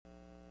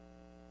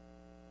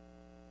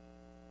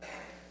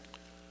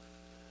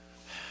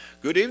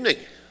Good evening.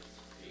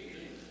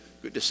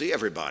 Good to see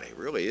everybody. It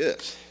really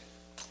is.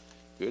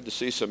 Good to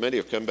see so many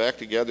have come back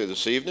together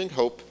this evening.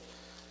 Hope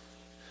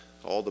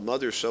all the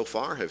mothers so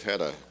far have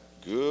had a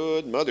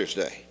good Mother's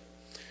Day.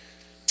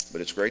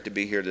 But it's great to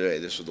be here today.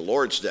 This is the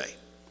Lord's Day,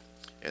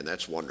 and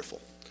that's wonderful.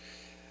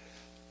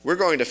 We're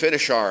going to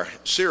finish our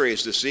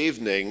series this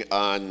evening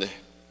on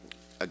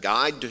a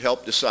guide to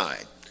help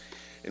decide.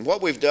 And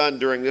what we've done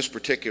during this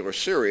particular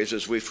series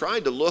is we've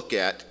tried to look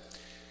at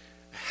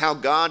how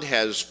God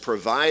has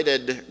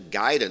provided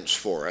guidance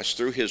for us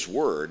through His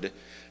Word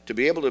to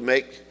be able to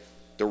make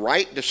the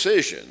right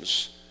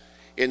decisions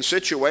in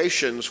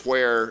situations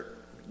where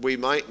we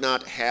might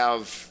not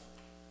have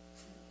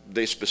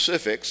the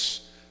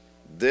specifics,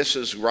 this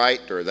is right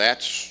or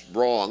that's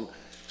wrong,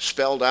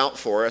 spelled out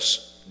for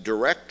us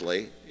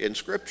directly in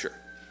Scripture.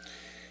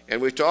 And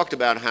we've talked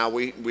about how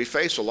we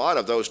face a lot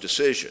of those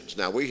decisions.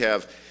 Now, we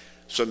have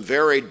some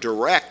very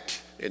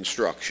direct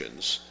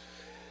instructions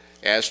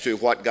as to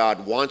what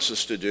God wants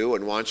us to do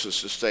and wants us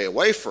to stay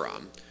away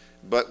from,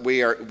 but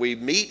we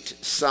meet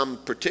some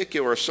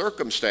particular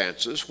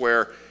circumstances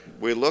where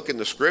we look in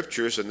the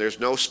Scriptures and there's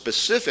no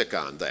specific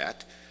on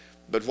that,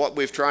 but what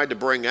we've tried to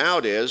bring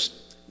out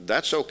is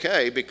that's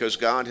okay because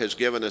God has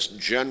given us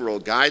general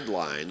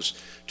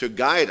guidelines to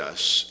guide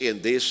us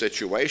in these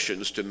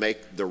situations to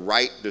make the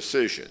right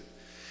decision.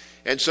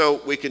 And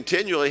so we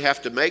continually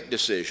have to make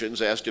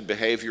decisions as to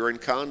behavior and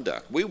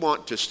conduct. We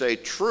want to stay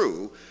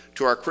true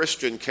to our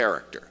Christian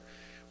character.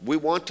 We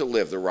want to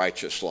live the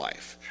righteous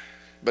life.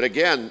 But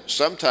again,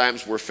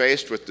 sometimes we're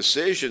faced with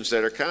decisions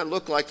that are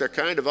look like they're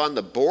kind of on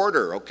the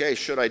border. Okay,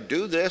 should I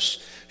do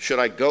this? Should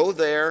I go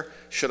there?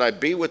 Should I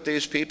be with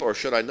these people or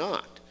should I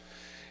not?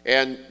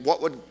 And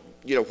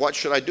what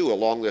should I do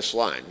along this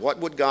line? What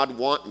would God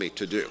want me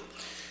to do?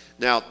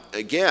 Now,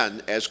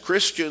 again, as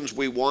Christians,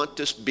 we want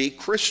to be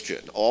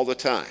Christian all the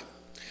time.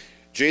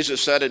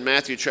 Jesus said in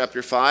Matthew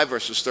chapter 5,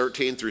 verses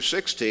 13 through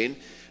 16,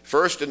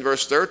 first in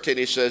verse 13,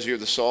 he says, you're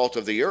the salt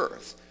of the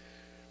earth.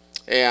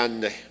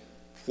 And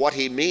what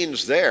he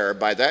means there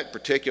by that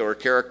particular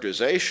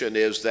characterization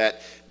is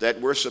that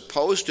we're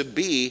supposed to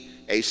be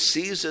a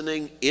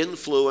seasoning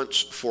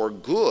influence for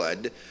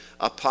good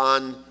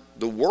upon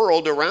the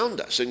world around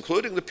us,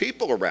 including the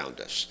people around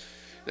us.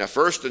 Now,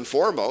 first and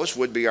foremost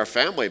would be our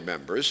family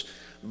members,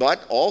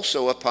 but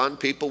also upon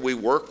people we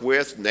work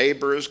with,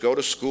 neighbors, go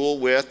to school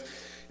with,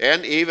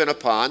 and even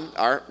upon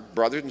our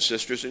brothers and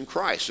sisters in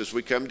Christ as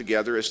we come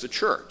together as the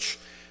church.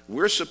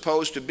 We're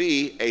supposed to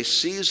be a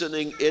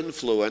seasoning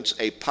influence,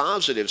 a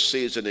positive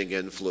seasoning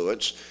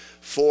influence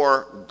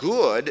for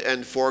good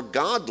and for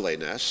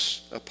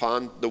godliness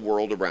upon the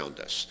world around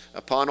us,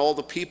 upon all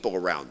the people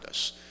around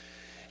us.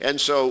 And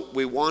so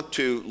we want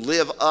to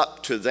live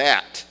up to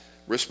that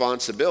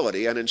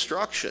responsibility and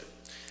instruction.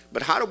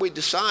 But how do we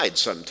decide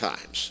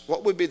sometimes?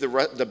 What would be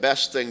the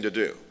best thing to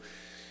do?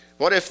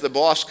 What if the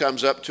boss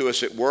comes up to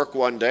us at work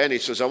one day and he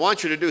says, I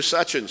want you to do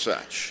such and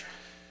such.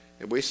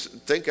 And we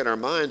think in our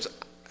minds,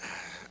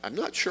 I'm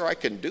not sure I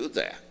can do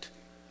that.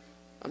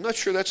 I'm not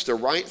sure that's the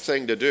right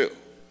thing to do.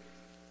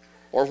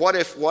 Or what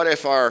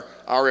if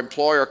our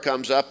employer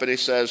comes up and he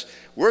says,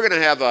 we're going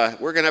to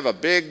have a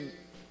big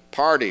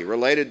party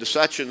related to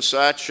such and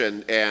such,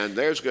 and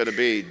there's going to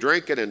be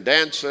drinking and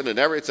dancing and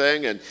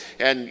everything,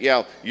 and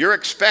you're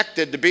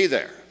expected to be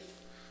there.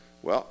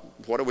 Well,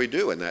 what do we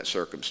do in that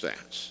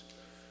circumstance?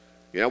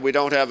 We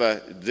don't have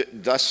a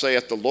thus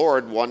saith the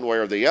Lord one way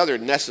or the other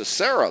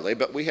necessarily,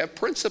 but we have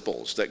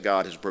principles that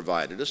God has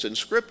provided us in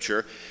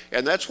Scripture,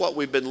 and that's what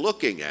we've been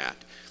looking at.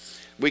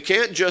 We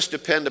can't just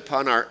depend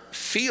upon our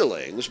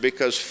feelings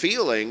because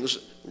feelings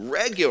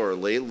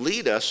regularly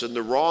lead us in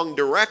the wrong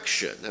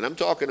direction. And I'm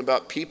talking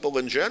about people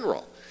in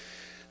general.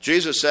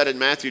 Jesus said in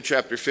Matthew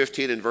chapter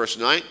 15 and verse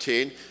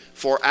 19,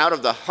 for out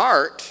of the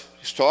heart,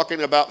 he's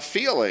talking about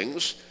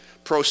feelings,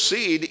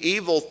 proceed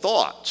evil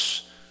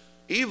thoughts,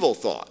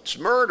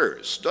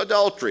 murders,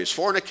 adulteries,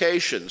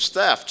 fornications,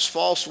 thefts,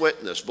 false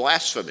witness,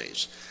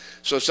 blasphemies.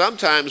 So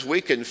sometimes we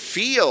can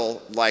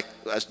feel like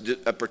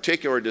a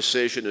particular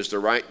decision is the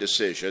right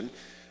decision,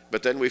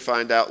 but then we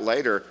find out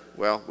later,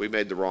 well, we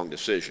made the wrong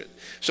decision.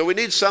 So we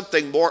need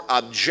something more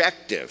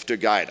objective to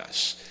guide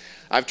us.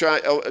 I've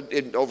tried,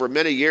 over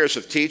many years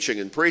of teaching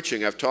and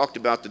preaching, I've talked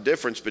about the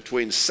difference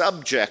between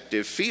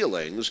subjective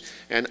feelings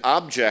and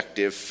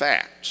objective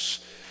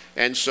facts.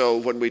 And so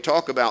when we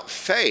talk about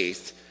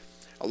faith,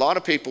 a lot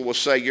of people will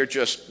say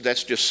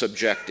that's just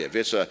subjective.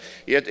 It's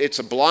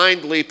a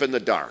blind leap in the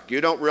dark.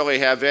 You don't really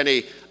have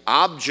any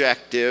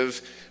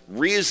objective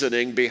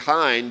reasoning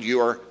behind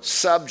your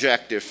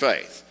subjective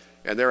faith.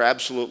 And they're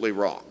absolutely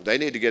wrong. They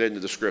need to get into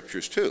the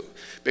Scriptures too.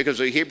 Because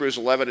Hebrews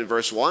 11 and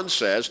verse 1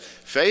 says,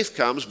 faith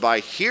comes by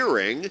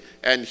hearing,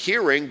 and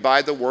hearing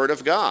by the Word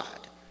of God.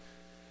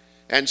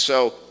 And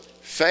so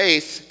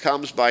faith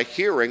comes by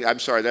hearing.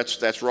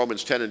 That's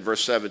Romans 10 and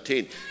verse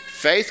 17.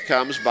 Faith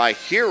comes by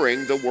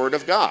hearing the Word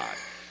of God.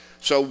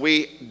 So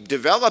we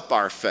develop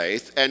our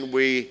faith and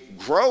we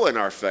grow in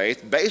our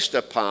faith based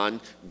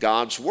upon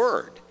God's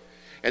Word.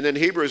 And then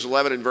Hebrews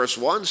 11 and verse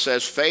 1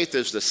 says, faith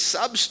is the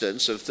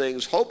substance of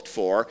things hoped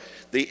for,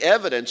 the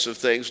evidence of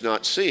things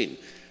not seen.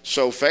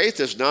 So faith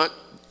is not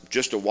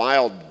just a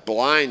wild,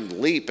 blind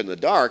leap in the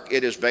dark.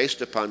 It is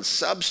based upon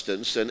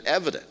substance and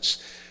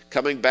evidence,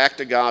 coming back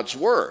to God's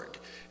Word.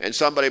 And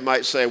somebody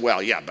might say,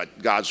 well, yeah,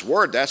 but God's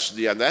Word, that's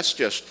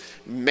just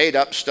made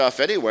up stuff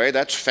anyway.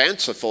 That's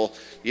fanciful,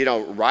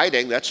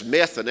 writing. That's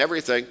myth and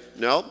everything.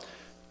 No,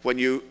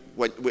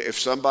 if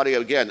somebody,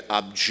 again,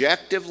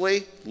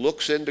 objectively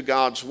looks into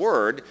God's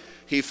Word,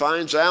 he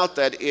finds out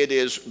that it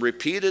is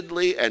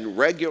repeatedly and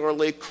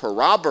regularly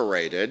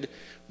corroborated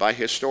by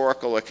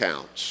historical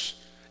accounts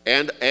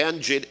and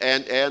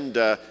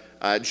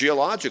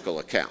geological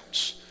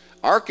accounts,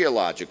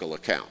 archaeological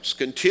accounts.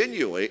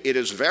 Continually, it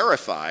is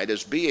verified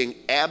as being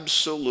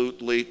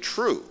absolutely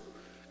true.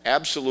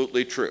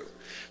 Absolutely true.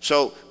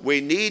 So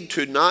we need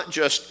to not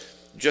just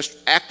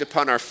act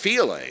upon our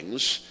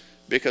feelings,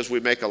 because we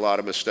make a lot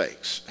of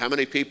mistakes. How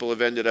many people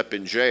have ended up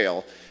in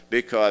jail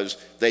because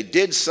they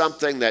did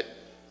something that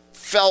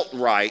felt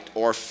right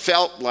or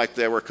felt like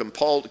they were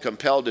compelled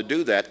to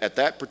do that at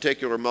that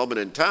particular moment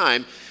in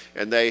time,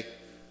 and they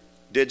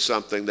did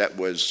something that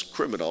was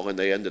criminal and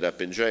they ended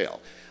up in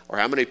jail? Or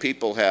how many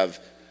people have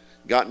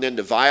gotten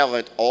into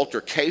violent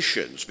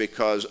altercations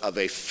because of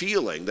a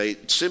feeling? They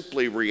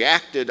simply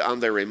reacted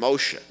on their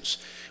emotions.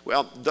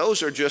 Well,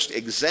 those are just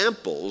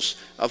examples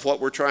of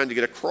what we're trying to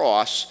get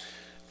across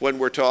when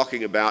we're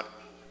talking about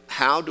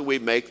how do we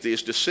make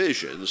these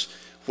decisions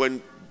when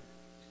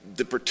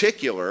the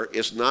particular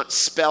is not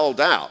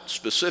spelled out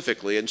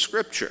specifically in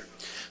Scripture.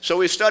 So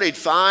we've studied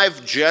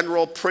 5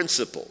 general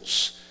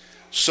principles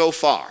so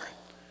far,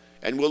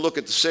 and we'll look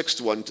at the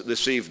 6th one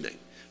this evening.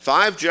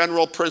 5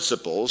 general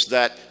principles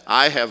that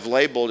I have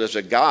labeled as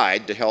a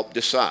guide to help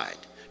decide.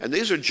 And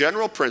these are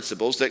general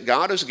principles that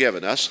God has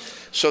given us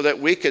so that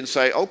we can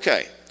say,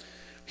 okay,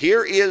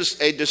 here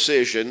is a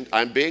decision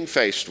I'm being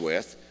faced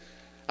with.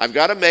 I've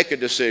got to make a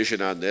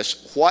decision on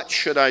this. What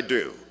should I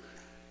do?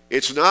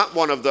 It's not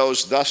one of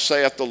those, thus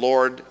saith the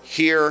Lord,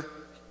 here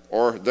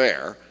or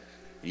there,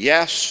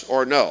 yes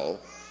or no,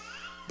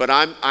 but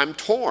I'm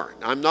torn.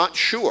 I'm not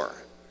sure.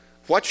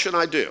 What should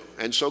I do?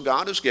 And so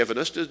God has given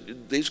us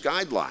these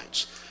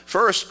guidelines.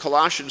 First,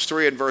 Colossians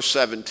 3 and verse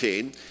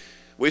 17,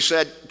 we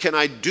said, can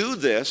I do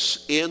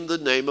this in the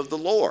name of the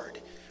Lord?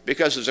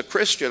 Because as a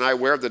Christian, I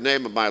wear the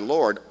name of my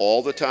Lord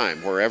all the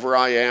time, wherever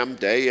I am,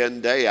 day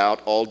in, day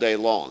out, all day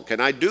long. Can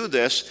I do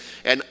this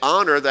and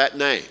honor that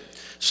name?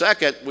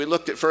 Second, we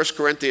looked at 1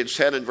 Corinthians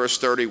 10 and verse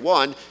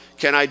 31.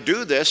 Can I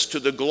do this to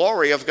the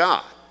glory of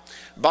God?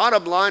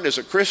 Bottom line, as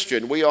a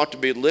Christian, we ought to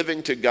be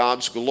living to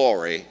God's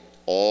glory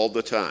all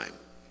the time,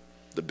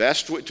 to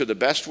the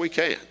best we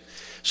can.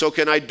 So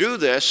can I do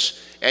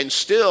this and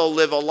still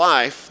live a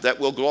life that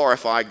will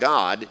glorify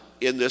God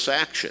in this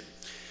action?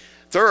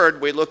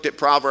 Third, we looked at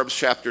Proverbs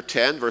chapter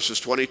 10, verses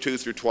 22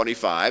 through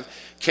 25.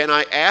 Can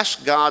I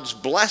ask God's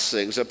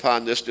blessings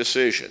upon this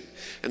decision?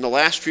 And the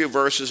last few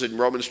verses in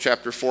Romans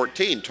chapter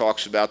 14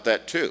 talks about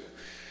that too.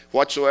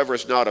 Whatsoever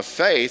is not of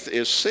faith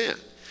is sin.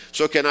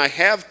 So can I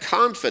have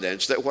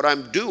confidence that what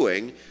I'm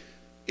doing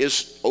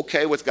is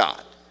okay with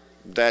God?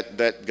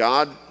 That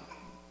God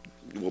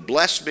will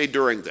bless me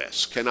during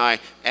this? Can I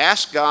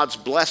ask God's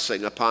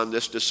blessing upon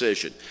this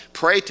decision?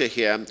 Pray to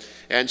Him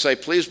and say,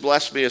 please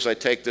bless me as I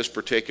take this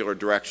particular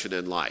direction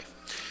in life.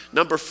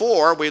 Number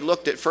 4, we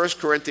looked at 1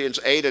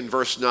 Corinthians 8 and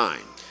verse 9.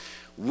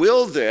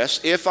 Will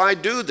this, if I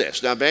do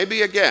this? Now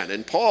maybe again,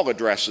 and Paul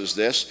addresses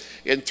this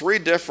in 3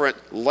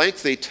 different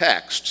lengthy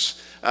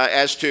texts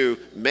as to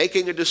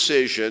making a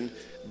decision,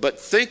 but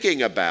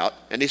thinking about,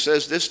 and he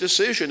says this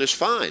decision is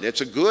fine.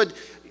 It's a good,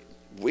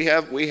 we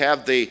have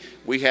the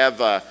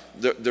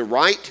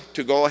right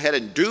to go ahead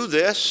and do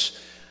this.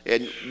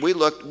 And we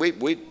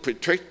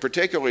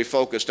particularly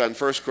focused on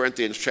 1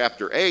 Corinthians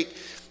chapter 8,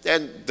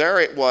 and there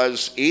it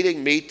was,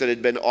 eating meat that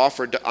had been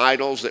offered to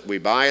idols that we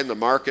buy in the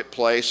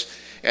marketplace,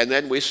 and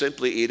then we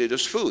simply eat it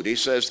as food. He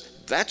says,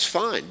 that's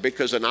fine,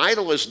 because an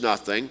idol is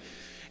nothing,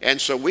 and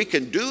so we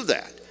can do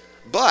that.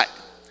 But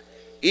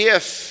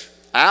if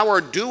our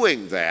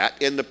doing that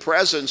in the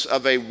presence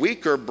of a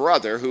weaker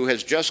brother who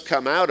has just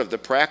come out of the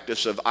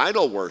practice of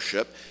idol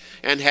worship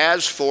and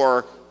has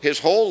for his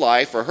whole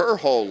life or her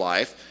whole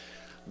life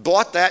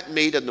bought that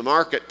meat in the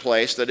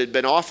marketplace that had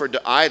been offered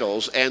to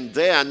idols and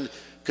then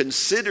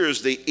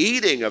considers the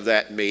eating of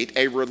that meat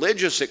a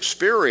religious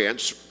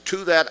experience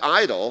to that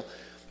idol,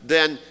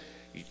 then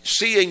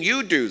seeing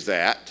you do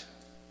that,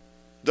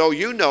 though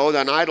you know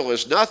that an idol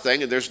is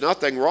nothing and there's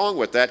nothing wrong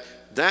with that,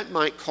 that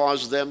might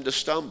cause them to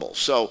stumble.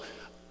 So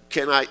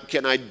can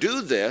I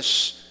do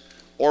this,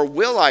 or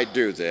will I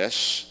do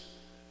this?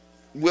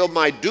 Will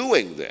my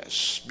doing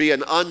this be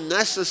an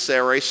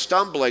unnecessary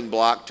stumbling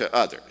block to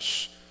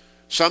others?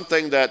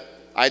 Something that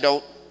I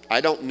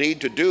don't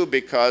need to do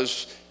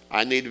because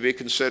I need to be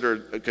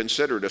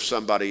considerate of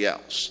somebody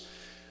else.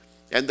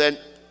 And then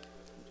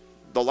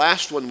the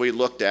last one we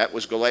looked at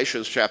was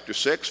Galatians chapter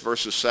 6,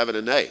 verses 7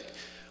 and 8.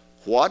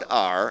 What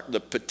are the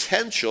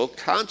potential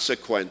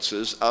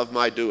consequences of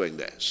my doing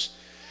this?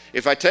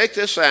 If I take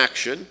this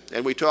action,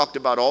 and we talked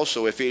about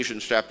also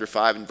Ephesians chapter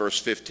 5 and verse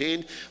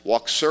 15,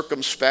 walk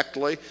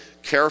circumspectly,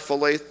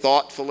 carefully,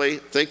 thoughtfully,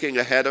 thinking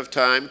ahead of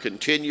time,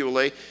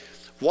 continually,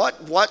 what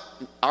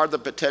are the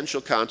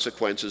potential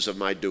consequences of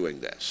my doing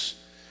this?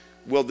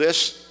 Will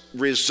this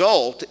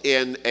result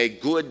in a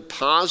good,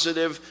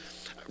 positive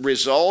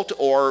result,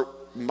 or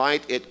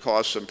might it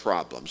cause some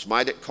problems?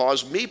 Might it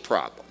cause me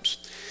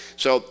problems?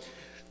 So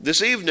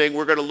this evening,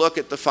 we're going to look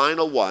at the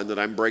final one that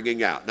I'm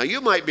bringing out. Now,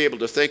 you might be able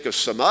to think of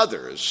some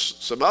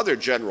other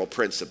general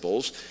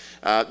principles.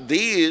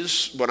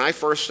 These, when I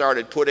first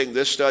started putting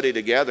this study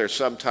together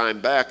some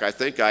time back, I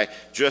think I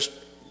just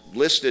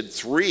listed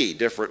 3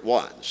 different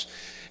ones.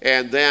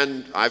 And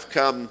then I've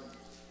come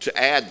to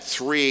add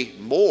 3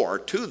 more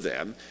to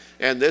them,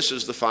 and this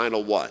is the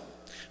final one.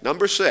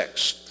 Number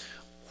 6,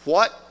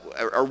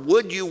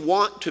 would you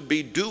want to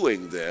be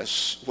doing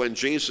this when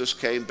Jesus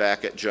came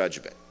back at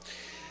judgment?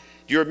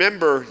 You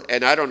remember,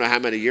 and I don't know how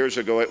many years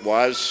ago it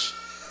was,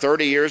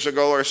 30 years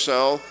ago or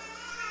so,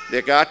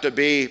 it got to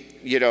be,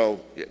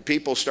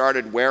 people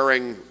started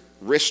wearing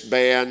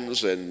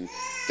wristbands, and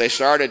they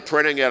started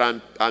printing it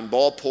on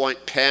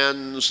ballpoint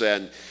pens,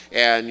 and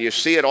you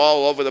see it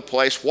all over the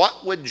place.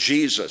 What would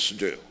Jesus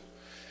do?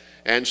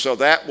 And so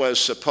that was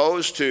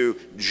supposed to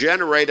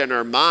generate in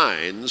our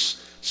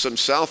minds some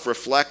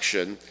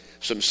self-reflection,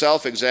 some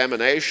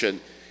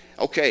self-examination.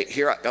 Okay,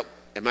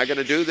 am I going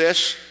to do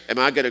this? Am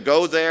I going to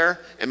go there?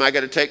 Am I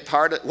going to take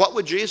part? What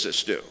would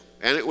Jesus do?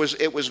 And it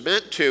was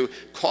meant to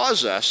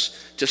cause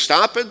us to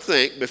stop and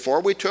think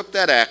before we took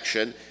that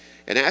action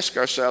and ask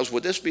ourselves,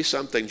 would this be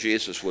something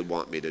Jesus would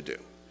want me to do?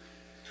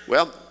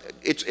 Well,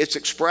 it's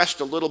expressed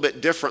a little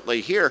bit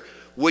differently here.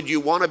 Would you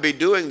want to be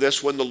doing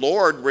this when the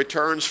Lord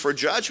returns for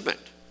judgment?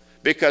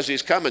 Because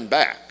he's coming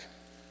back.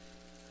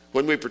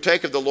 When we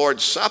partake of the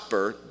Lord's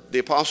Supper, the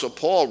Apostle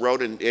Paul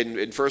wrote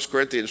in 1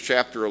 Corinthians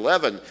chapter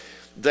 11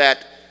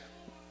 that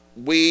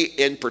we,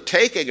 in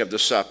partaking of the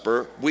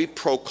supper, we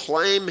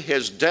proclaim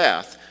his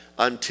death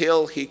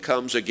until he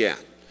comes again.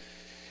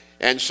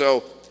 And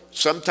so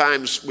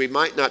sometimes we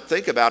might not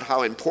think about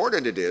how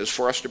important it is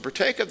for us to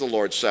partake of the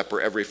Lord's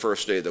Supper every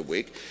first day of the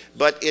week,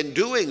 but in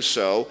doing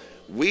so,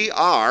 we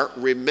are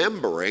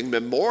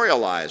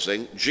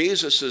memorializing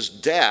Jesus'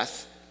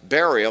 death,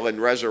 burial,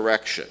 and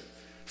resurrection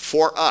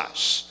for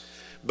us.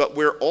 But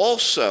we're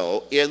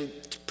also, in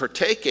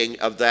partaking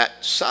of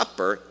that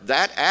supper,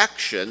 that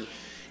action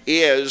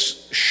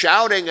is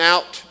shouting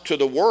out to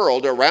the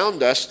world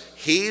around us,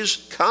 he's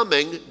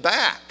coming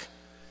back.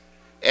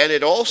 And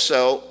it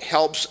also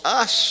helps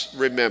us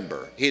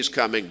remember he's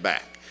coming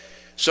back.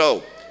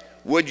 So,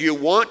 would you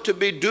want to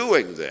be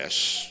doing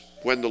this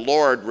when the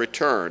Lord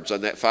returns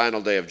on that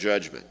final day of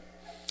judgment?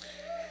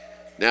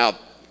 Now,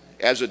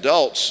 as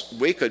adults,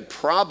 we could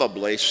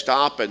probably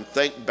stop and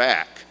think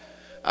back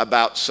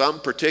about some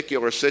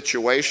particular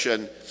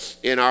situation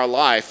in our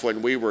life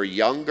when we were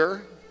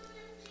younger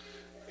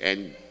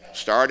and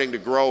starting to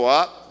grow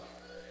up,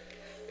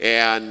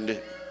 and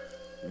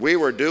we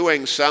were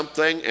doing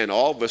something, and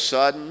all of a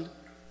sudden,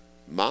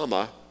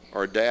 Mama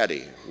or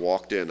Daddy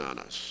walked in on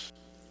us.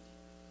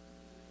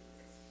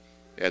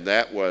 And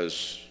that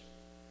was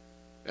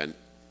an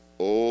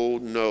oh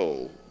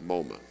no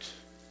moment.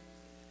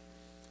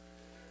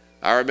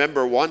 I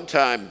remember one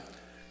time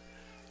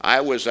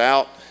I was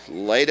out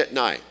late at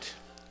night.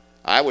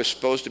 I was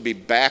supposed to be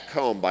back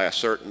home by a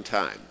certain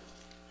time.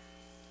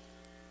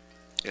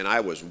 And I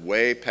was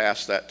way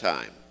past that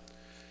time.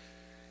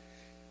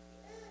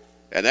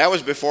 And that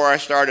was before I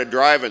started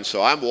driving,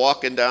 so I'm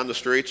walking down the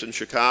streets in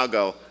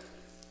Chicago,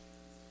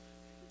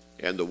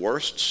 and the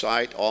worst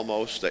sight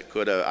almost that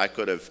I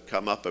could have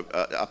come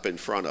up in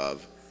front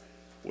of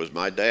was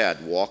my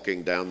dad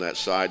walking down that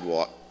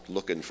sidewalk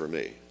looking for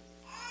me.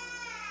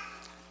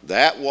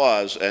 That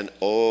was an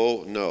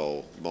oh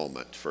no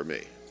moment for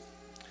me.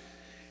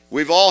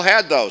 We've all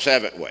had those,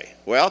 haven't we?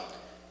 Well,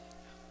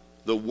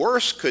 the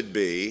worst could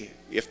be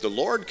if the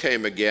Lord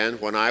came again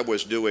when I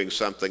was doing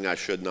something I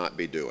should not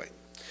be doing.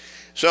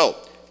 So,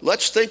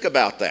 let's think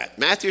about that.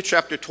 Matthew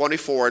chapter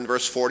 24 and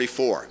verse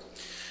 44.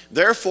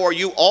 Therefore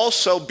you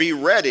also be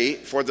ready,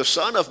 for the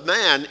Son of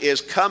Man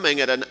is coming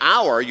at an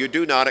hour you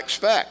do not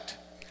expect.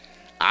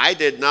 I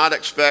did not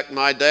expect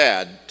my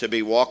dad to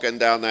be walking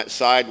down that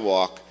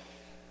sidewalk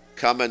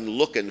coming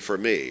looking for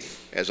me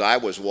as I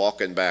was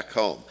walking back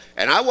home.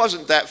 And I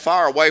wasn't that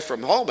far away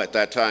from home at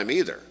that time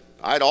either.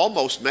 I'd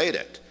almost made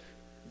it,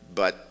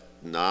 but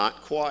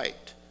not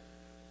quite.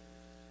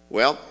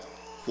 Well,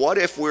 what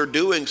if we're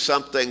doing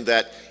something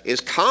that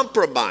is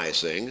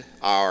compromising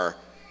our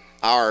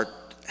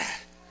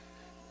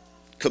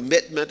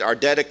commitment, our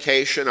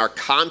dedication, our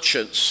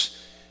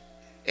conscience,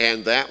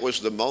 and that was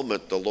the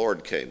moment the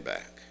Lord came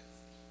back?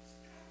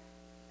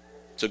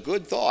 It's a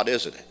good thought,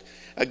 isn't it?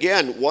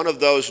 Again, one of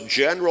those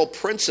general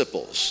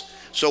principles.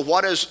 So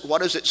what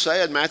does it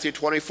say in Matthew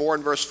 24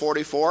 and verse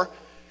 44?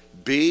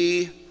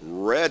 Be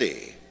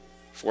ready,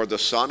 for the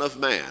Son of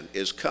Man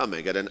is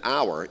coming at an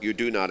hour you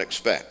do not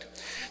expect.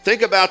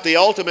 Think about the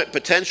ultimate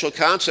potential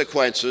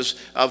consequences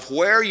of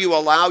where you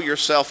allow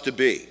yourself to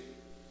be.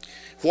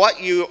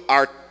 what you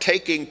are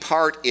taking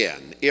part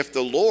in if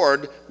the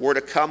Lord were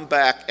to come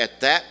back at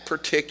that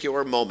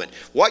particular moment.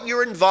 What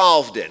you're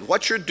involved in,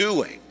 what you're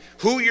doing,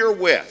 who you're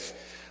with,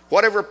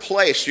 whatever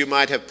place you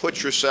might have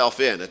put yourself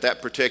in at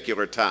that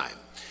particular time.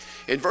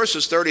 In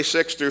verses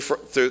 36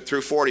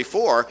 through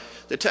 44,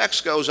 the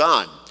text goes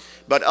on.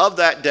 But of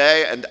that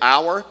day and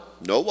hour,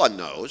 no one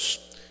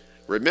knows.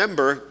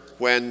 Remember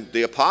when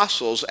the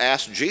apostles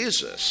asked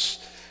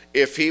Jesus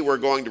if he were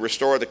going to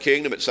restore the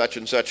kingdom at such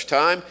and such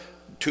time.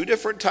 2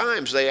 different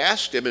times they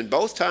asked him, and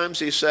both times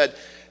he said,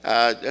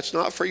 that's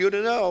not for you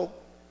to know.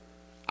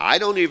 I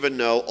don't even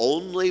know.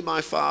 Only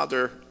my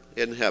Father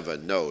in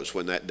heaven knows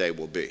when that day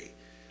will be.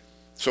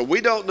 So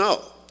we don't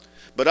know.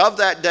 But of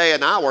that day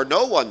and hour,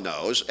 no one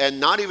knows, and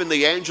not even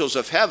the angels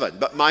of heaven,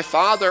 but my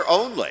Father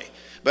only.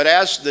 But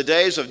as the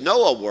days of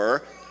Noah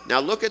were,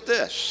 now look at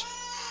this.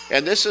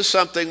 And this is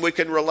something we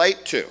can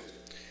relate to.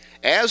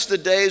 As the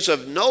days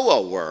of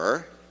Noah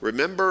were,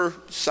 remember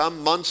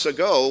some months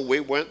ago we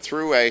went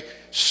through a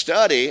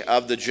study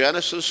of the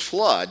Genesis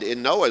flood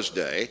in Noah's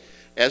day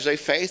as a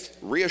faith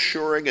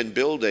reassuring and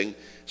building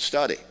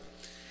study.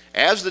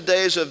 As the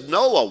days of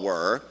Noah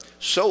were,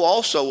 so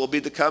also will be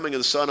the coming of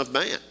the Son of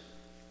Man.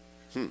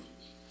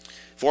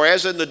 For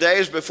as in the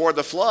days before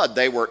the flood,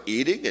 they were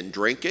eating and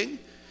drinking,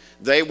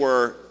 they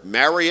were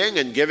marrying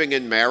and giving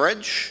in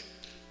marriage,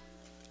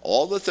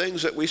 all the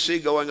things that we see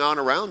going on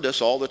around us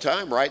all the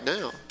time right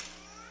now.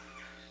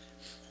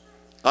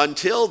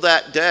 Until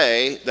that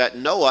day that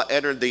Noah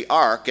entered the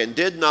ark and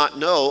did not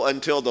know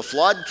until the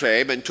flood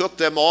came and took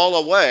them all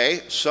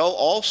away, so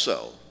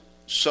also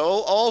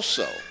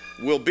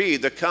will be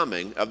the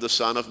coming of the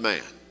Son of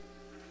Man.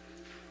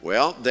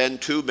 Well, then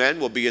 2 men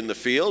will be in the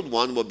field,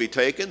 one will be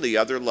taken, the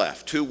other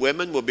left. 2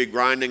 women will be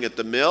grinding at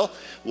the mill,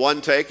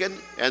 one taken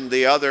and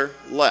the other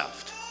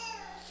left.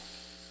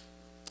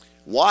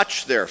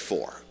 Watch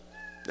therefore.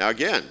 Now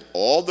again,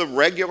 all the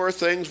regular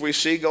things we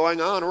see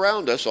going on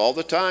around us all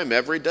the time,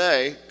 every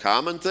day,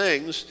 common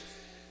things.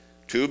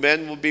 2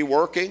 men will be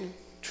working,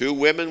 2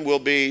 women will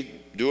be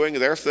doing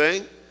their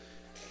thing.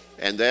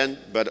 And then,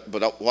 but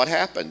what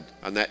happened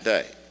on that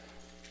day?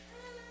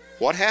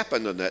 What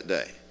happened on that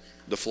day?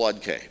 The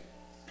flood came.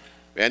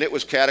 And it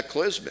was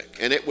cataclysmic,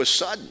 and it was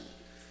sudden.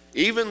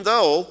 Even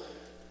though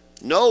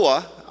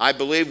Noah, I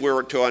believe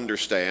we're to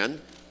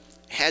understand,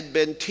 had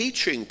been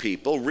teaching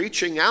people,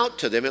 reaching out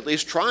to them, at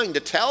least trying to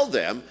tell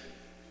them,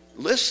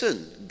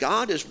 listen,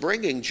 God is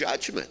bringing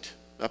judgment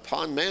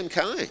upon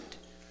mankind.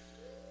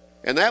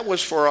 And that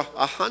was for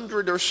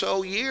 100 or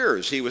so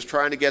years he was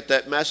trying to get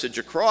that message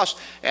across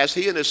as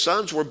he and his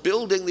sons were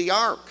building the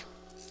ark.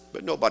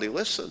 But nobody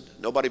listened.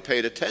 Nobody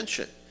paid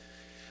attention.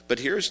 But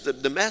here's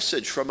the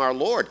message from our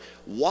Lord.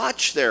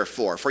 Watch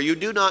therefore, for you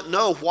do not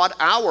know what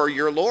hour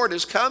your Lord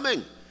is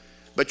coming.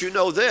 But you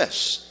know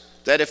this,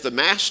 that if the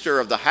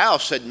master of the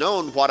house had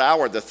known what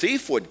hour the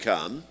thief would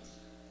come,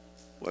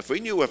 well, if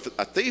we knew if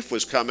a thief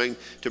was coming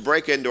to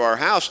break into our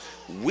house,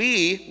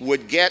 we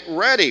would get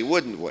ready,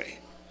 wouldn't we?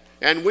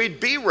 And we'd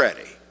be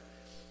ready.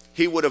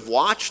 He would have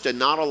watched and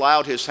not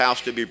allowed his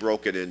house to be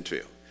broken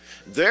into.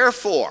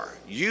 Therefore,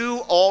 you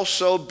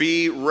also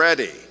be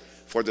ready,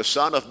 for the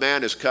Son of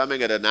Man is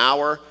coming at an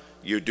hour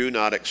you do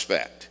not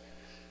expect.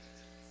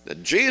 Now,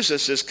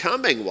 Jesus is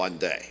coming one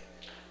day.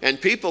 And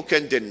people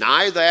can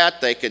deny that.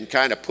 They can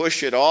kind of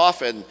push it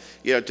off and,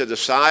 to the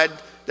side.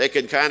 They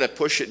can kind of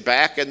push it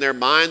back in their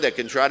mind. They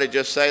can try to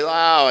just say,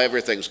 oh,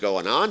 everything's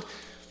going on.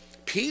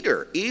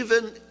 Peter,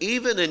 even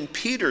in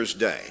Peter's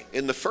day,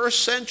 in the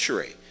first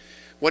century,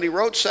 when he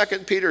wrote 2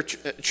 Peter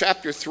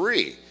chapter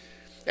 3,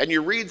 and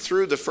you read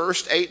through the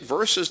first 8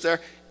 verses there,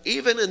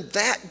 even in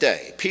that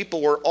day,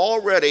 people were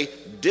already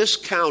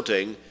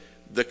discounting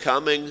the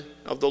coming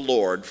of the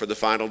Lord for the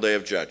final day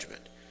of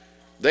judgment.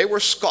 They were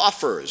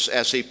scoffers,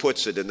 as he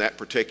puts it in that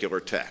particular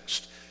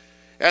text.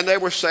 And they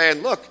were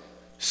saying, look,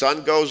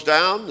 sun goes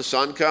down, the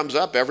sun comes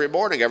up every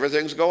morning.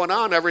 Everything's going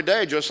on every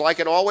day, just like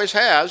it always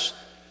has.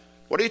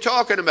 What are you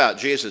talking about?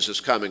 Jesus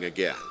is coming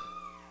again.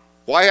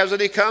 Why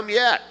hasn't he come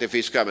yet if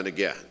he's coming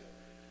again?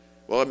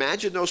 Well,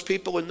 imagine those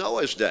people in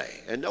Noah's day.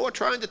 And Noah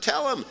trying to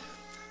tell them,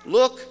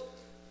 look,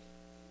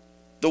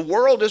 the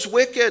world is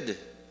wicked.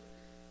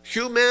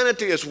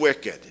 Humanity is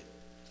wicked.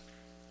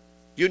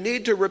 You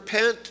need to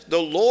repent.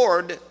 The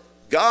Lord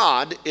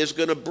God is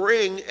going to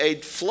bring a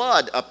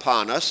flood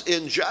upon us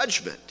in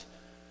judgment.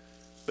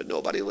 But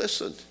nobody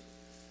listened.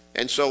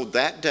 And so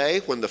that day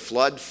when the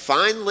flood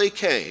finally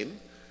came,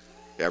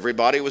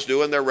 everybody was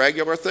doing their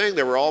regular thing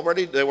they were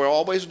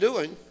always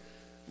doing.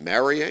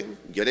 Marrying,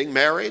 getting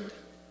married,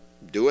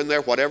 doing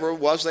their whatever it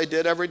was they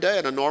did every day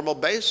on a normal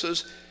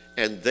basis.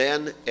 And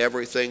then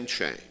everything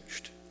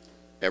changed.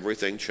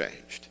 Everything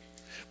changed.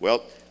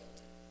 Well,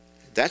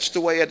 that's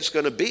the way it's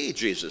going to be,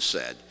 Jesus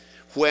said,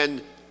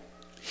 when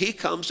he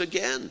comes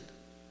again.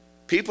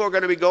 People are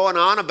going to be going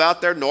on about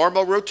their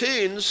normal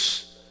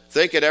routines,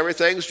 thinking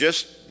everything's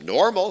just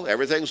normal,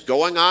 everything's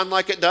going on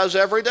like it does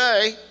every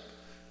day.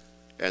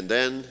 And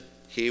then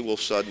he will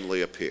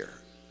suddenly appear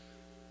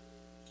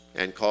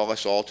and call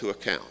us all to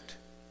account,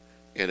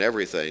 and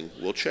everything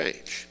will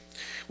change.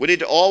 We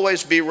need to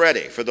always be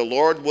ready, for the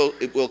Lord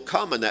will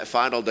come in that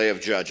final day of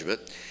judgment.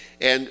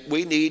 And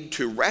we need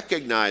to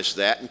recognize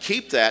that and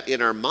keep that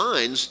in our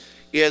minds,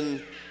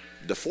 in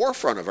the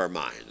forefront of our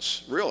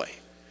minds, really.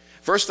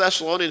 1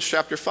 Thessalonians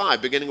chapter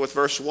 5, beginning with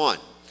verse 1.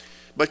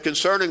 But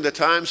concerning the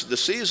times of the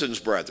seasons,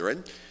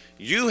 brethren,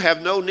 you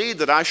have no need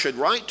that I should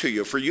write to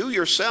you, for you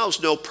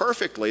yourselves know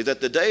perfectly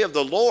that the day of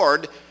the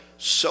Lord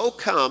so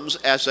comes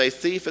as a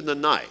thief in the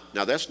night.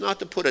 Now, that's not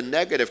to put a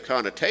negative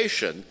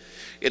connotation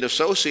in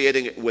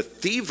associating it with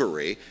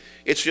thievery.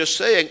 It's just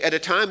saying at a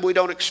time we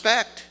don't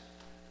expect.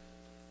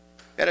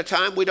 At a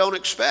time we don't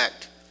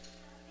expect.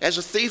 As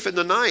a thief in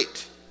the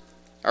night.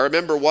 I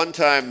remember one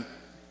time,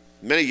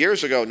 many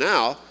years ago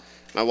now,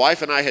 my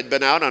wife and I had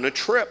been out on a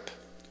trip.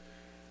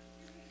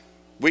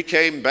 We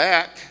came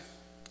back,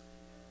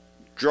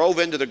 drove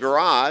into the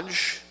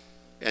garage,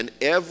 and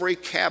every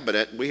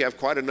cabinet, we have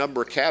quite a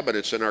number of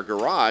cabinets in our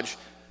garage,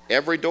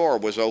 every door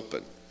was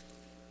open.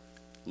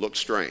 Looked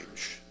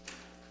strange.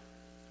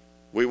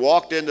 We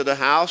walked into the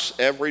house,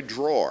 every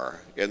drawer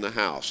in the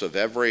house of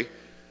every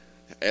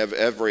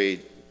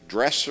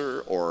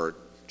dresser or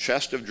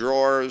chest of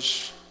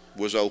drawers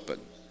was open.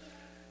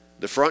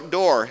 The front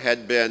door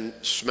had been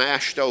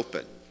smashed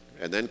open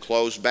and then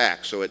closed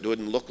back so it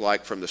wouldn't look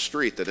like from the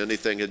street that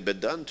anything had been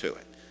done to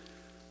it.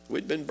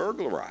 We'd been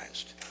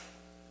burglarized.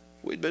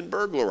 We'd been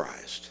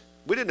burglarized.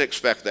 We didn't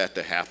expect that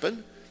to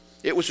happen.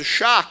 It was a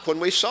shock when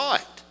we saw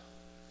it.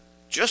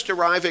 Just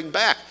arriving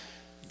back.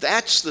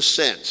 That's the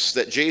sense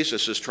that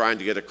Jesus is trying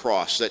to get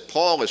across, that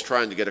Paul is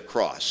trying to get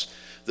across.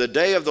 The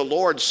day of the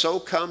Lord so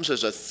comes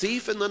as a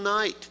thief in the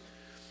night.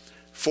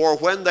 For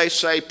when they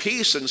say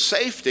peace and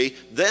safety,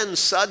 then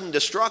sudden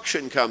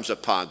destruction comes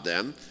upon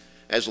them,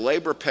 as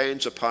labor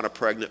pains upon a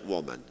pregnant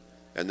woman,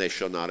 and they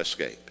shall not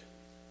escape.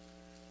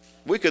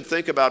 We could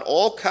think about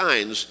all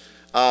kinds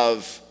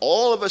of,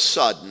 all of a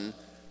sudden,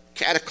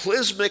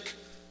 cataclysmic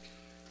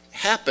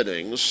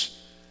happenings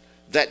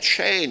that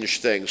change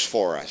things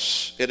for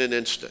us in an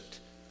instant.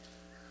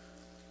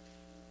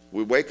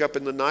 We wake up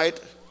in the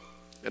night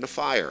and a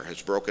fire has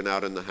broken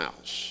out in the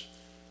house.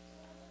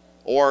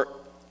 Or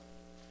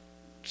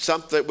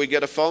something, we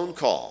get a phone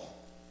call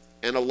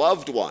and a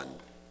loved one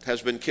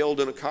has been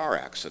killed in a car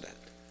accident.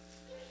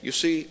 You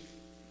see,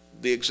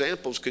 the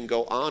examples can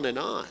go on.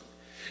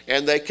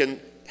 And they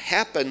can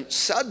happen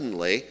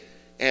suddenly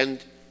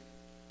and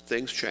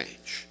things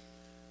change.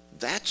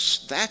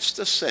 That's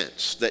the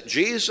sense that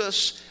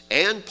Jesus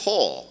and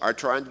Paul are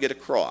trying to get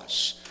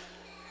across.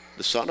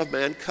 The Son of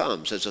Man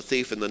comes as a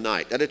thief in the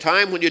night, at a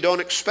time when you don't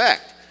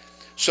expect.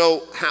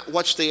 So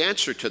what's the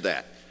answer to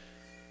that?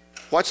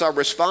 What's our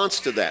response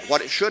to that?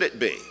 What should it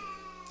be?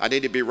 I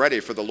need to be ready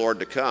for the Lord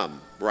to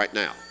come right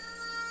now.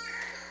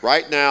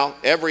 Right now,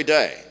 every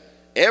day.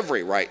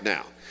 Right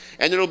now.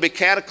 And it'll be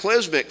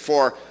cataclysmic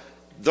for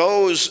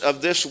those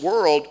of this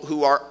world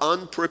who are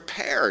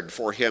unprepared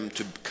for him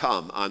to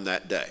come on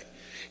that day.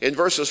 In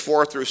verses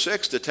 4 through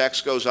 6, the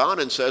text goes on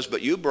and says,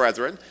 but you,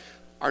 brethren,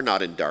 are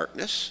not in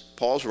darkness.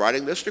 Paul's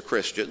writing this to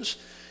Christians.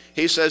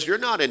 He says, you're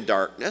not in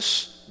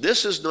darkness.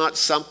 This is not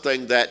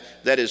something that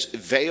is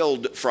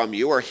veiled from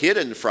you or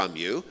hidden from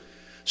you,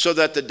 so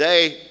that the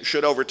day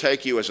should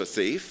overtake you as a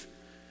thief.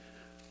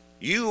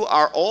 You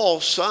are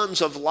all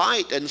sons of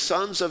light and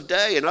sons of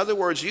day. In other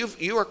words,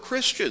 you are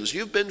Christians.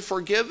 You've been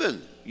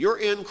forgiven. You're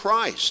in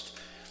Christ.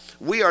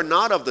 We are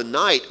not of the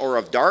night or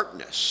of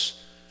darkness.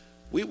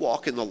 We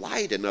walk in the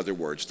light, in other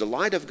words, the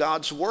light of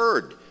God's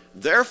word.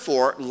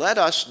 Therefore, let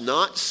us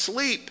not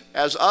sleep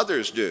as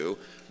others do,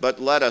 but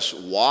let us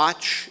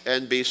watch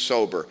and be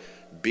sober.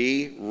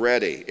 Be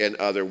ready, in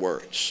other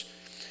words.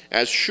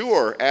 As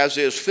sure as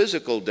is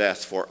physical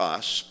death for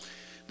us,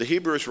 the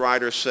Hebrews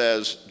writer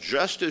says,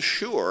 just as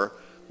sure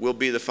will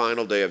be the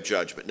final day of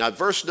judgment. Now,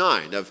 verse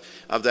 9 of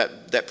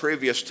that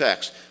previous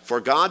text,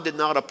 for God did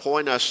not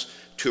appoint us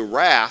to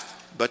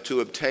wrath, but to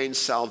obtain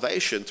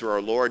salvation through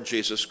our Lord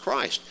Jesus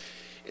Christ.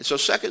 And so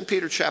 2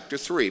 Peter chapter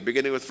 3,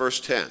 beginning with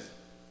verse 10.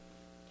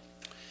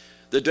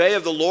 The day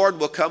of the Lord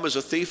will come as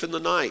a thief in the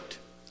night,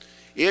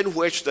 in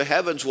which the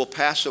heavens will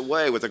pass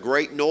away with a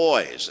great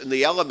noise, and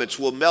the elements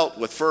will melt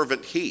with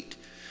fervent heat.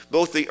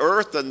 Both the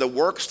earth and the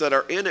works that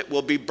are in it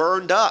will be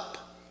burned up.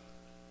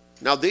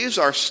 Now, these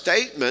are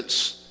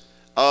statements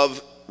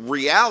of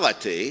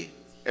reality,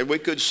 and we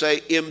could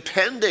say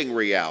impending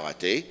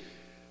reality,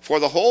 for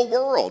the whole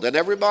world and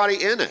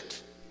everybody in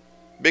it.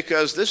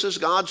 Because this is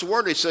God's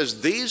word. He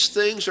says these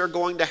things are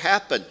going to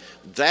happen.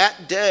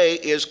 That day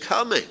is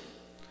coming.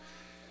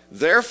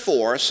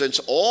 Therefore, since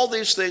all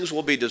these things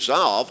will be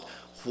dissolved,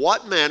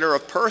 what manner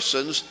of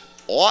persons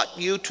ought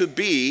you to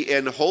be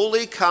in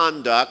holy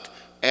conduct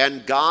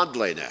and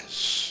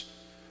godliness?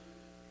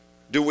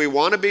 Do we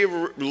want to be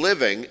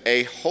living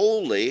a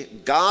holy,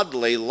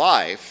 godly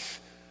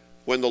life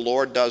when the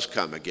Lord does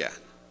come again?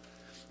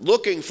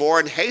 Looking for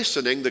and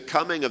hastening the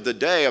coming of the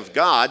day of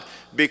God,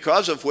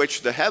 because of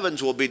which the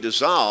heavens will be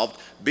dissolved,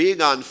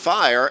 being on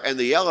fire, and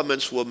the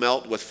elements will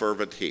melt with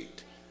fervent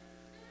heat.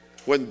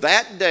 When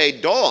that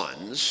day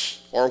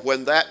dawns, or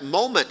when that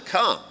moment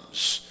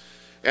comes,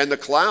 and the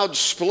clouds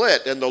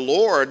split, and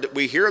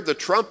we hear the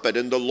trumpet,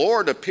 and the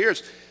Lord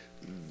appears,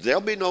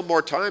 there'll be no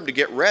more time to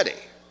get ready.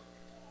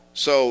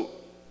 So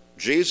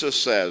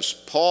Jesus says,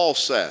 Paul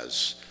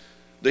says,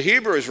 the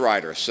Hebrews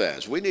writer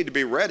says, we need to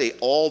be ready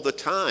all the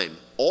time,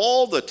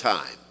 all the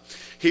time.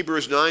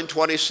 Hebrews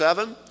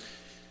 9:27,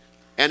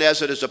 and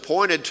as it is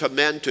appointed to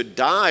men to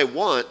die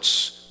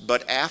once,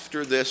 but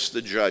after this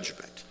the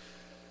judgment.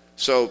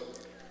 So,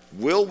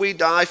 will we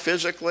die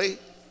physically?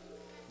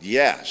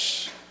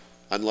 Yes,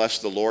 unless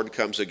the Lord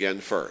comes again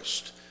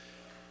first.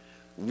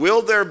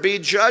 Will there be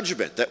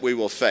judgment that we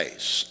will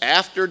face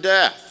after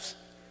death?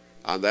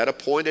 On that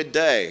appointed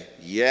day,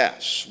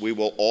 yes, we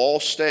will all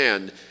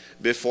stand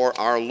before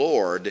our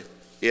Lord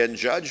in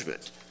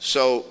judgment.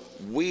 So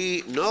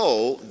we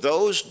know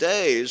those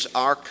days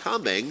are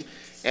coming,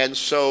 and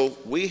so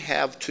we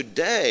have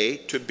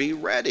today to be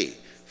ready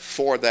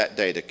for that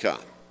day to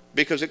come,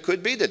 because it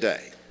could be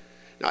today.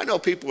 Now, I know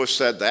people have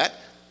said that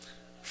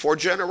for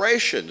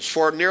generations,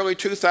 for nearly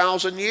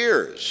 2,000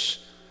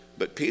 years,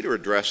 but Peter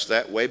addressed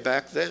that way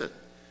back then.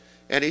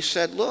 And he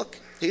said, look,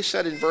 he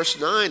said in verse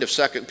 9 of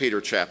 2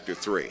 Peter chapter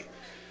 3,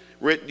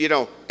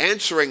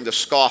 answering the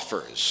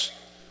scoffers,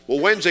 well,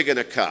 when's he going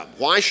to come?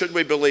 Why should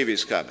we believe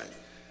he's coming?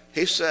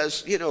 He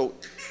says,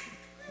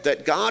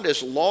 that God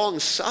is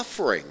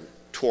long-suffering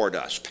toward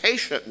us,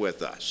 patient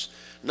with us,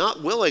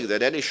 not willing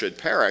that any should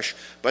perish,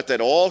 but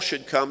that all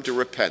should come to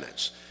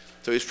repentance.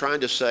 So he's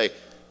trying to say,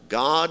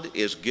 God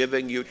is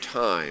giving you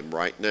time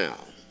right now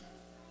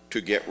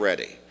to get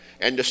ready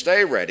and to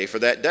stay ready for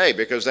that day,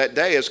 because that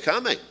day is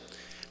coming.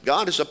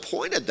 God has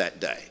appointed that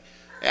day.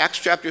 Acts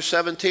chapter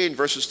 17,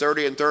 verses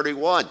 30 and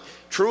 31.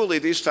 Truly,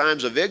 these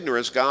times of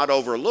ignorance God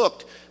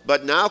overlooked,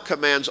 but now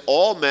commands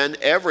all men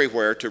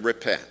everywhere to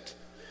repent,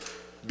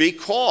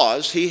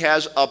 because he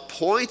has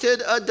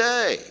appointed a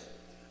day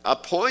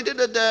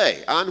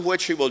on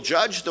which he will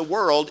judge the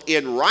world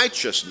in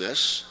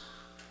righteousness,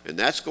 and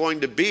that's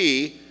going to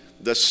be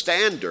the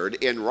standard,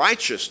 in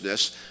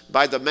righteousness,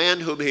 by the man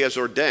whom he has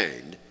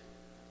ordained.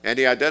 And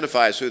he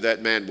identifies who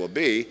that man will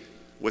be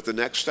with the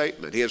next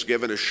statement. He has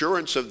given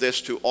assurance of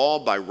this to all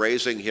by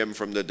raising him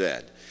from the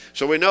dead.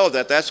 So we know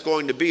that that's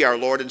going to be our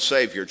Lord and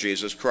Savior,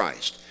 Jesus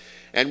Christ.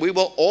 And we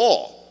will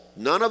all,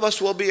 none of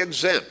us will be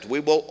exempt, we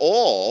will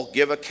all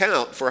give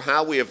account for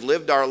how we have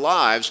lived our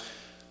lives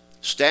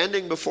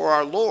standing before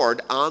our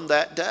Lord on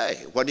that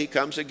day when he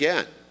comes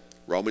again.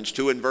 Romans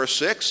 2 and verse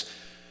 6,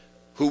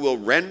 who will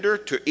render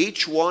to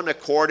each one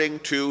according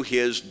to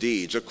his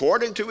deeds.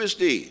 According to his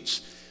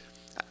deeds.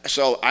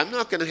 So I'm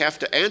not going to have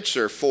to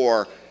answer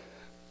for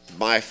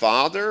my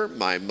father,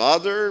 my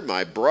mother,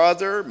 my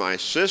brother, my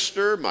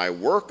sister, my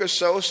work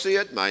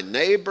associate, my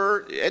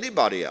neighbor,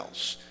 anybody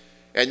else.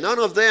 And none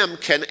of them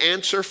can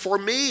answer for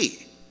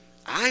me.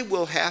 I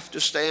will have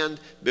to stand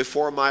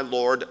before my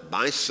Lord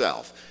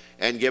myself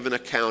and give an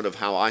account of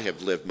how I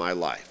have lived my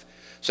life.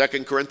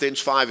 2 Corinthians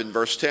 5 and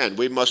verse 10,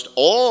 we must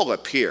all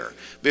appear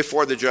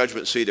before the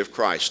judgment seat of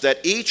Christ, that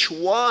each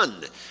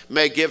one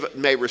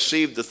may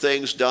receive the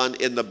things done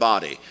in the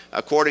body,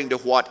 according to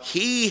what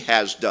he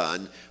has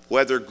done,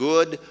 whether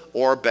good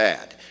or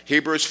bad.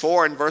 Hebrews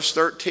 4 and verse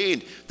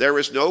 13, there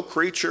is no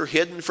creature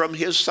hidden from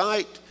his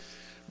sight,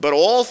 but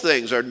all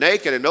things are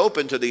naked and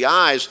open to the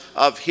eyes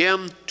of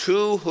him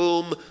to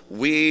whom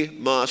we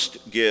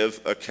must give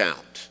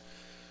account.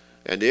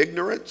 And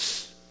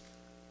ignorance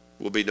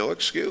will be no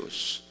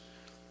excuse.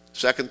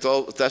 2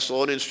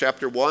 Thessalonians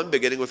chapter 1,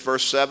 beginning with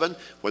verse 7,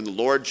 when the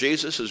Lord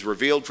Jesus is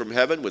revealed from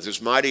heaven with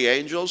his mighty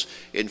angels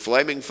in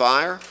flaming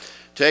fire,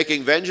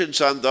 taking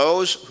vengeance on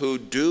those who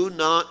do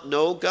not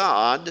know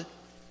God,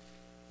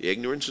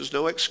 ignorance is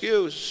no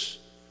excuse,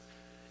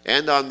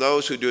 and on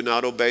those who do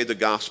not obey the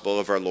gospel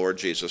of our Lord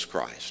Jesus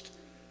Christ.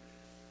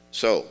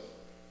 So,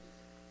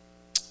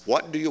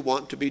 what do you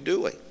want to be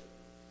doing?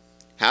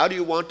 How do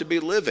you want to be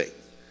living?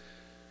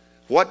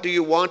 What do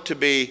you want to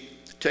be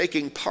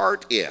taking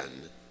part in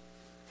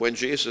when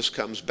Jesus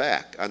comes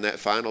back on that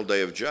final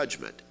day of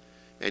judgment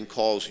and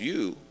calls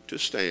you to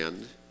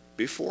stand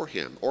before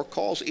him, or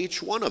calls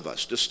each one of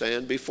us to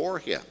stand before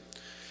him?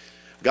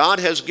 God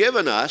has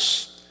given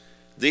us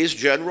these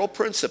general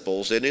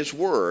principles in his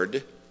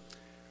word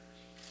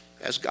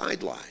as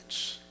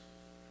guidelines.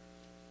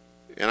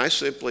 And I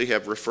simply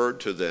have referred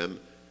to them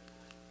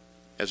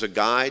as a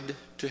guide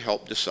to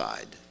help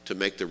decide, to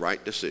make the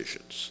right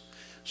decisions.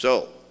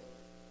 So,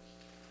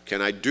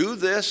 can I do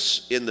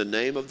this in the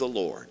name of the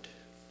Lord,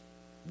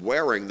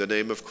 wearing the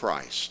name of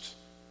Christ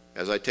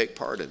as I take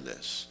part in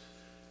this?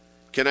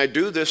 Can I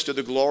do this to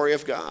the glory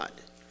of God?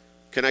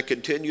 Can I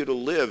continue to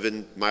live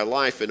in my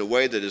life in a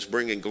way that is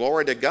bringing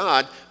glory to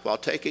God while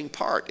taking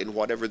part in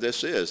whatever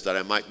this is that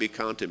I might be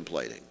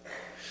contemplating?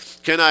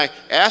 Can I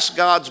ask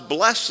God's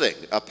blessing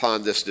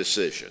upon this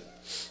decision,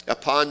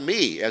 upon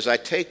me as I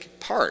take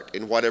part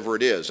in whatever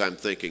it is I'm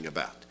thinking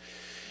about?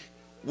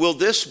 Will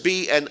this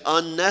be an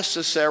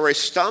unnecessary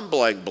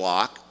stumbling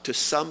block to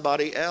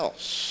somebody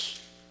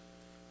else?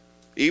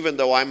 Even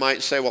though I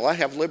might say, well, I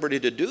have liberty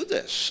to do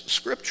this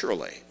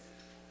scripturally.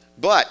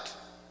 But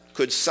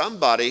could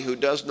somebody who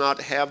does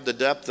not have the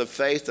depth of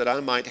faith that I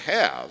might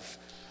have,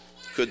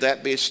 could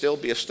that still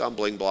be a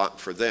stumbling block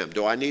for them?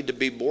 Do I need to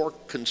be more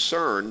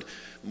concerned,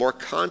 more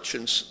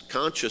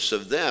conscious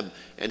of them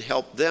and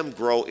help them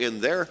grow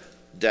in their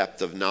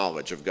depth of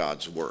knowledge of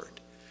God's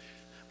Word?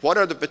 What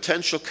are the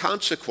potential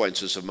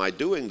consequences of my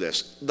doing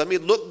this? Let me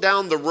look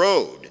down the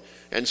road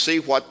and see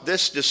what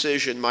this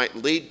decision might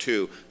lead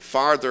to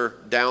farther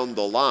down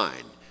the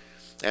line.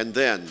 And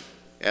then,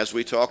 as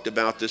we talked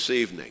about this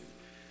evening,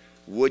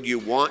 would you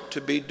want to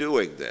be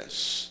doing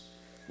this?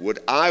 Would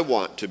I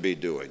want to be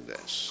doing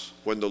this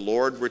when the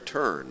Lord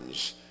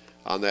returns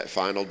on that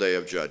final day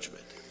of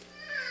judgment?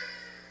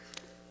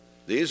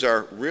 These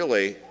are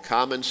really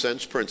common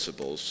sense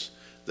principles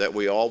that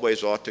we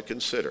always ought to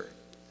consider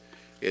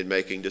in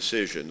making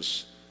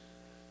decisions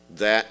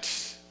that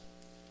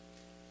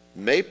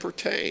may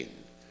pertain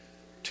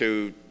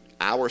to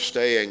our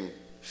staying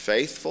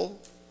faithful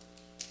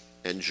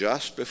and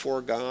just before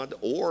God,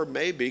 or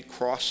maybe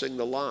crossing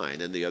the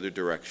line in the other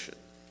direction.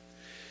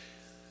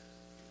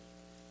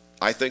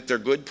 I think they're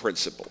good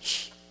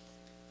principles.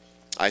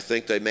 I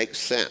think they make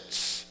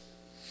sense,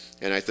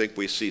 and I think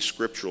we see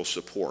scriptural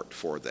support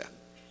for them.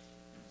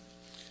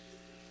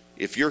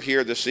 If you're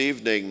here this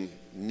evening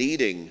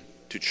needing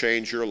to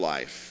change your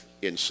life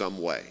in some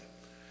way,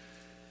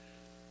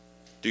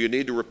 do you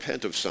need to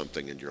repent of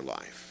something in your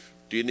life?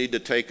 Do you need to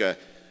take a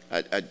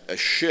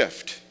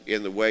shift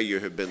in the way you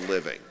have been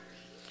living?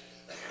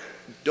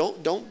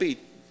 Don't be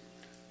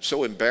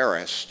so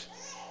embarrassed,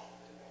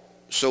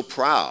 so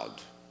proud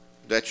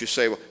that you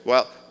say,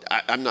 well,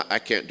 I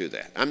can't do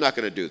that. I'm not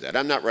going to do that.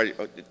 I'm not ready.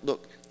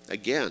 Look,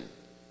 again,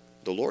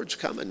 the Lord's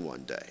coming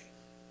one day.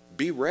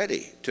 Be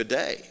ready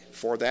today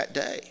for that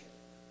day.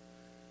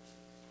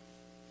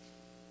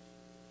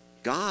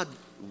 God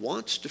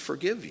wants to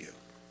forgive you.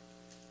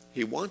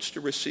 He wants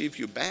to receive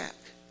you back.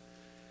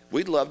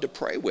 We'd love to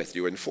pray with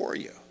you and for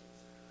you.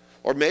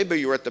 Or maybe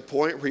you're at the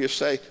point where you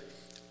say,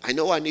 I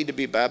know I need to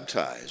be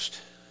baptized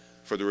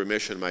for the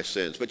remission of my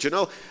sins, but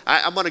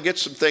I'm going to get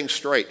some things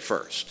straight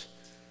first.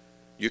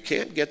 You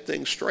can't get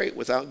things straight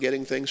without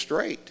getting things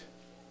straight.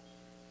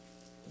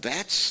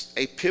 That's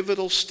a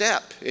pivotal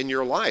step in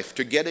your life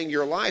to getting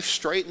your life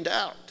straightened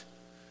out.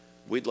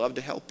 We'd love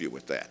to help you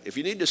with that. If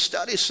you need to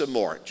study some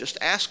more, just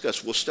ask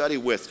us. We'll study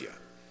with you.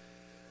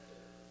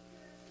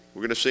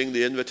 We're going to sing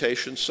the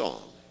invitation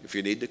song. If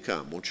you need to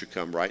come, won't you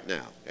come right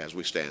now as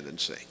we stand and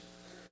sing?